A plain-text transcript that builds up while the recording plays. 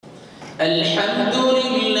الحمد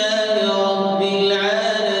لله رب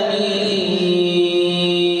العالمين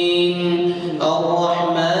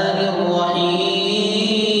الرحمن الرحيم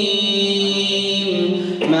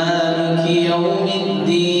مالك يوم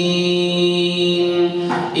الدين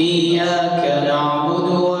إياك نعبد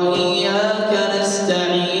وإياك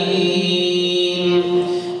نستعين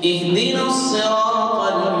اهدنا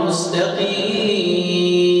الصراط المستقيم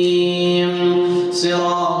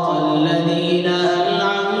صراط الذين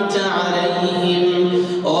أنعمت عليهم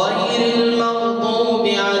غير المغضوب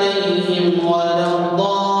عليهم ولا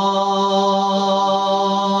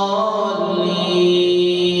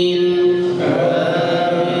الضالين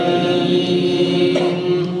آمين.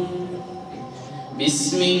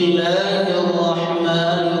 بسم الله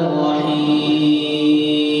الرحمن الرحيم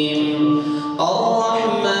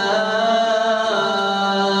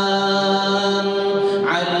الرحمن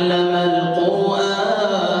علم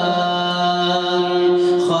القرآن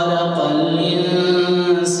خلق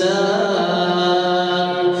الإنسان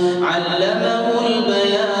علمه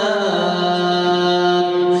البيان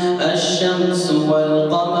الشمس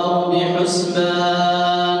والقمر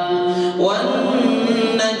بحسبان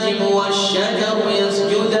والنجم والشجر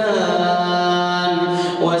يسجدان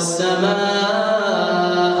والسماء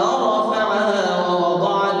رفعها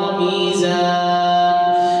ووضع الميزان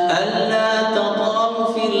ألا تطغوا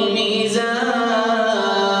في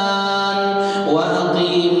الميزان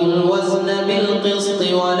وأقيموا الوزن بالقسط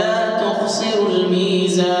ولا تخسروا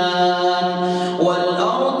الميزان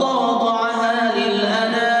والأرض وضعها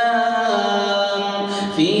للأنام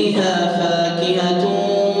فيها فاكهة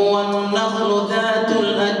والنخل ذات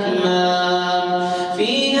الأكمام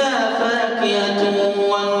فيها فاكهة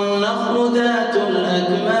والنخل ذات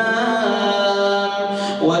الأكمام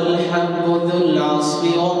والحب ذو العصف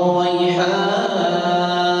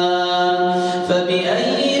والريحان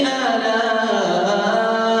فبأي آلاء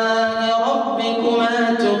ربكما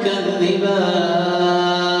تكذبان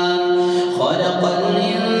خلق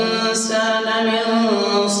الإنسان من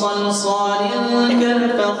صلصال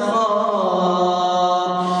كالفخار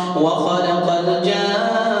وخلق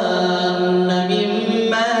الجان من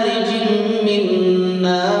مارج من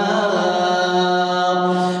نار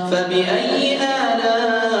فبأي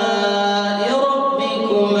آلاء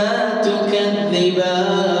ربكما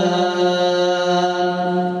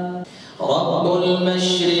تكذبان رب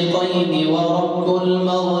المشرقين ورب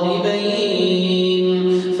المغربين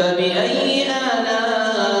فبأي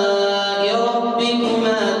آلاء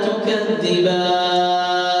ربكما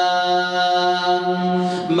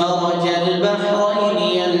تكذبان مرج البحرين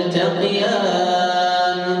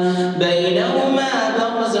يلتقيان بينهما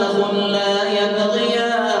برزخ لا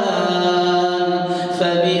يبغيان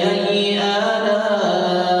فبأي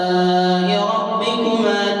آلاء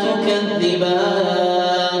ربكما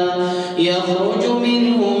تكذبان يخرج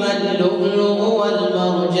منهما اللؤلؤ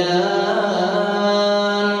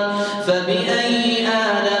والمرجان فبأي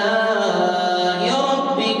آلاء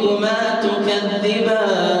ربكما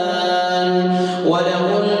تكذبان وله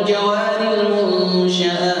الجوار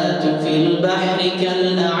المنشآت في البحر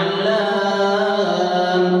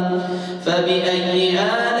كالأعلام فبأي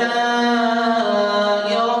آلاء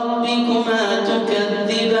ربكما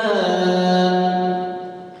تكذبان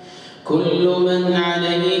كل من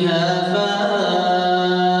عليها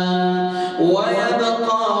فان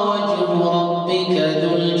ويبقى وجه ربك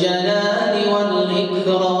ذو الجلال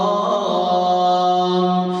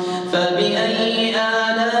والإكرام فبأي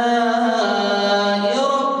آلاء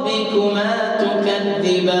ربكما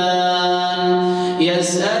تكذبان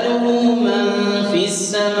يسأله من في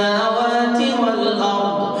السماوات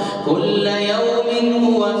والأرض كل يوم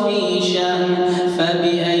هو في شأن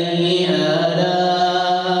فبأي آلاء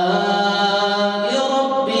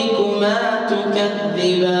ربكما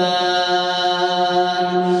تكذبان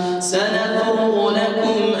سنفرغ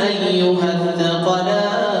لكم أيها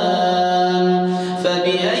الثقلان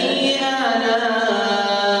فبأي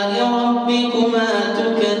آلاء ربكما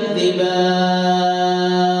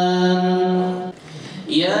تكذبان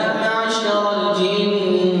يا معشر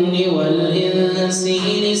الجن والإنس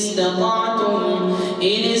إن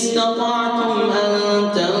استطعتم أن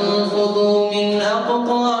تنفذوا من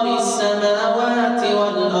أقطار السماوات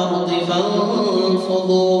والأرض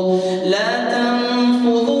فانفذوا لا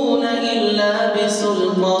تنفذون إلا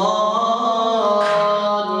بسلطان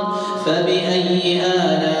فبأي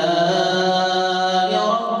آلاء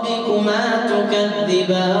ربكما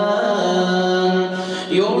تكذبان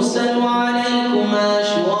يرسل عليكما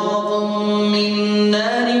شواظ من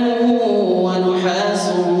نار ونحاس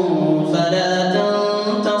فلا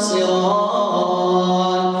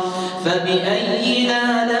تنتصران فبأي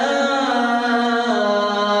آلاء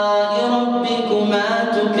ربكما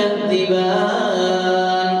تكذبان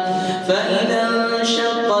تكذبان فإذا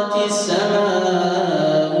انشقت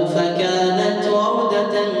السماء فكانت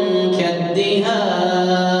وردة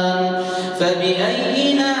كالدهان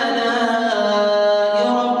فبأي آلاء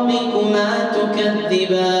ربكما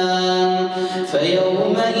تكذبان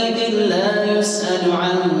فيومئذ لا يسأل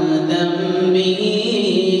عن ذنبه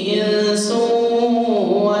إنس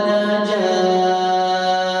ولا جان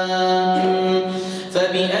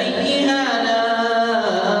فبأي آلاء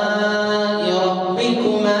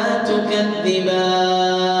ربكما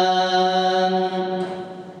تكذبان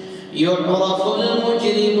يعرف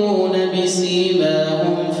المجرمون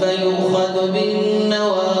بسيماهم فيؤخذ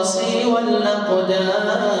بالنواصي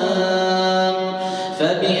والأقدام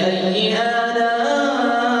فبأي آلاء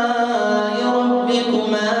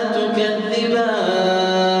ربكما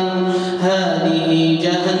تكذبان هذه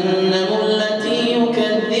جهنم التي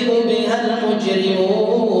يكذب بها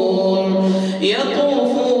المجرمون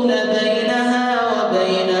يطوفون بينها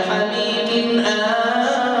وبين حميم آن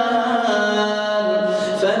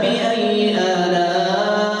فبأي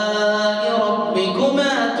آلاء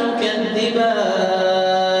ربكما تكذبان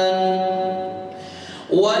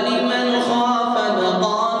ولمن خاف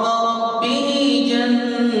مقام ربه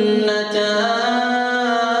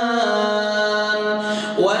جنتان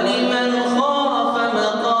ولمن خاف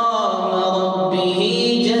مقام ربه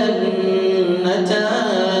جنتان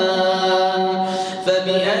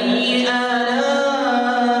فبأي آلاء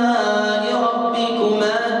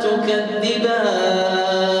ربكما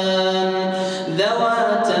تكذبان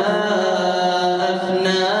ذواتا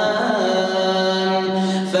أفنان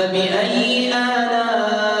فبأي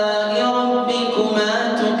آلاء ربكما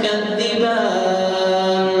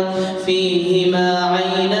تكذبان فيهما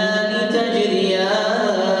عينان تجريان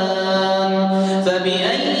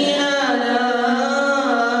فبأي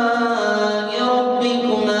آلاء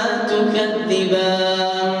ربكما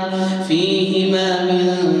تكذبان فيهما من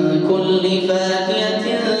كل فاكهة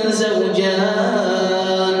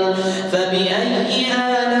زوجان فبأي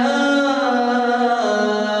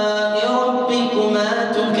آلاء ربكما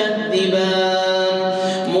تكذبان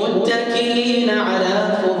متكئين على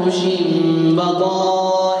فرش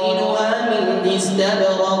بطائنها من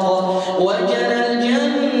استبرق وجنى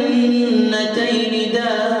الجنتين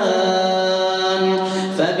دان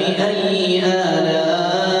فبأي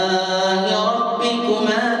آلاء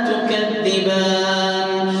ربكما تكذبان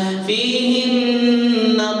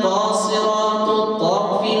فيهن قاصرات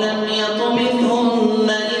الطرف لم يطمثهن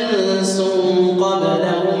إنس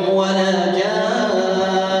قبلهم ولا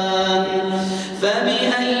جان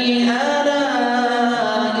فبأي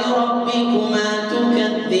آلاء ربكما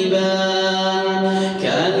تكذبان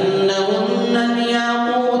كأنهن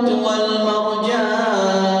الياقوت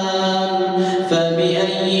والمرجان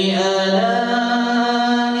فبأي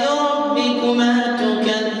آلاء ربكما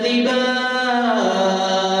تكذبان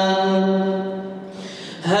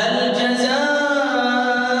هل جزاء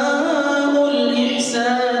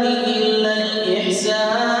الإحسان إلا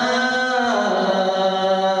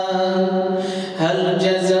الإحسان هل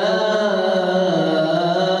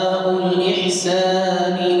جزاء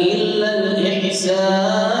الإحسان إلا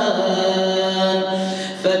الإحسان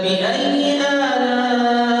فبأي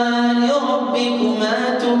آلاء ربكما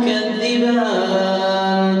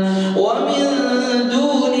تكذبان ومن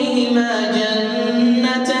دونهما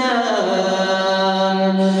جنتان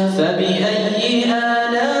فبأي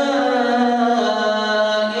آلاء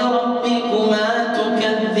ربكما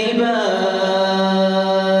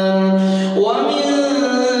تكذبان ومن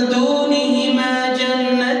دونهما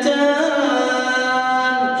جنتان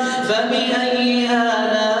فبأي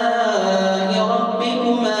آلاء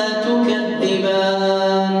ربكما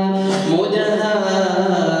تكذبان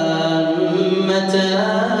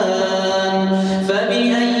مدهامتان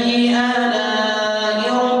فبأي آلاء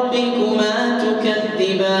ربكما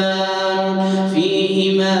تكذبان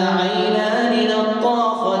فيهما عينان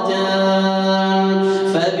نضاختان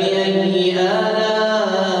فبأي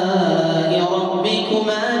آلاء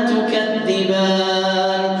ربكما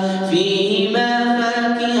تكذبان فيهما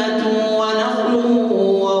فاكهة ونخل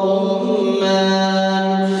ورمان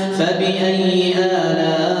فبأي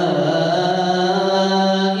آلاء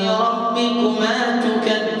ربكما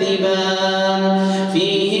تكذبان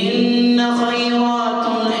فيهن خيرات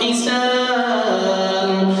حسان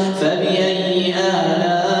فبأي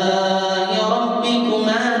آلاء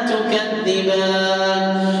ربكما تكذبان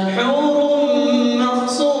حور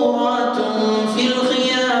مقصورات في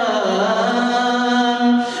الخيام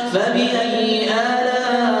فبأي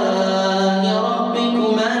آلاء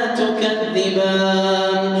ربكما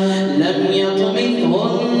تكذبان لم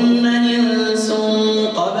يطمثهن إنس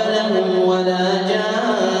قبلهم ولا جان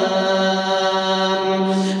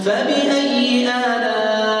فبأي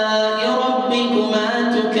آلاء ربكما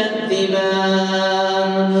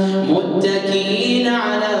تكذبان متكئين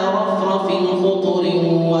على رفرف خضر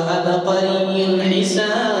وأبقري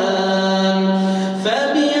حسان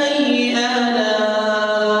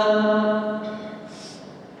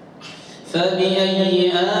فبأي